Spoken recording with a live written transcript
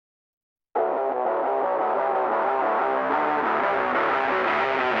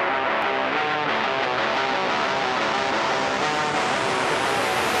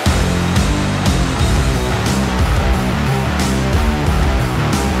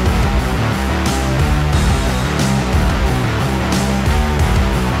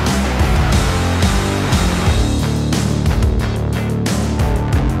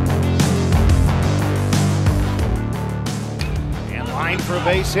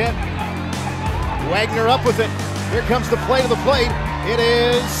base hit. Wagner up with it. Here comes the play to the plate. It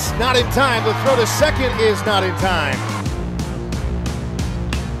is not in time. The throw to second is not in time.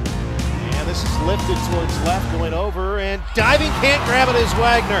 And this is lifted towards left, going over, and diving, can't grab it is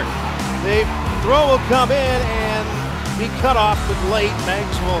Wagner. The throw will come in and be cut off, but late.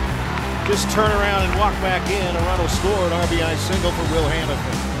 Meggs will just turn around and walk back in. A run will score, an RBI single for Will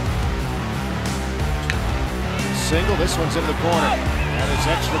Hamilton. Single, this one's in the corner. And it's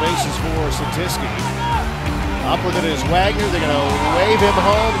extra bases for Satisky. Up with it is Wagner. They're going to wave him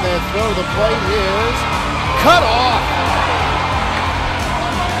home. The throw to the plate is cut off.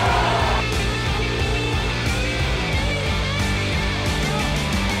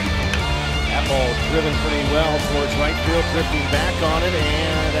 That ball driven pretty well towards right field, drifting back on it,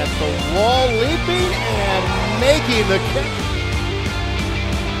 and at the wall, leaping and making the catch.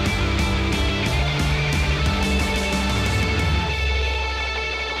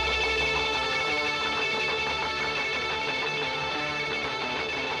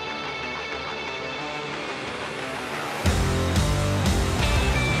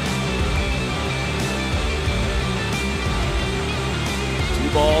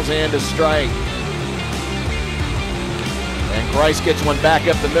 Balls and a strike. And Grice gets one back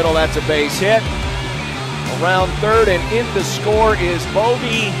up the middle. That's a base hit. Around third, and in to score is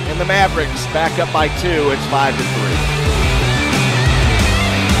Bogey, and the Mavericks back up by 2. It's 5-3.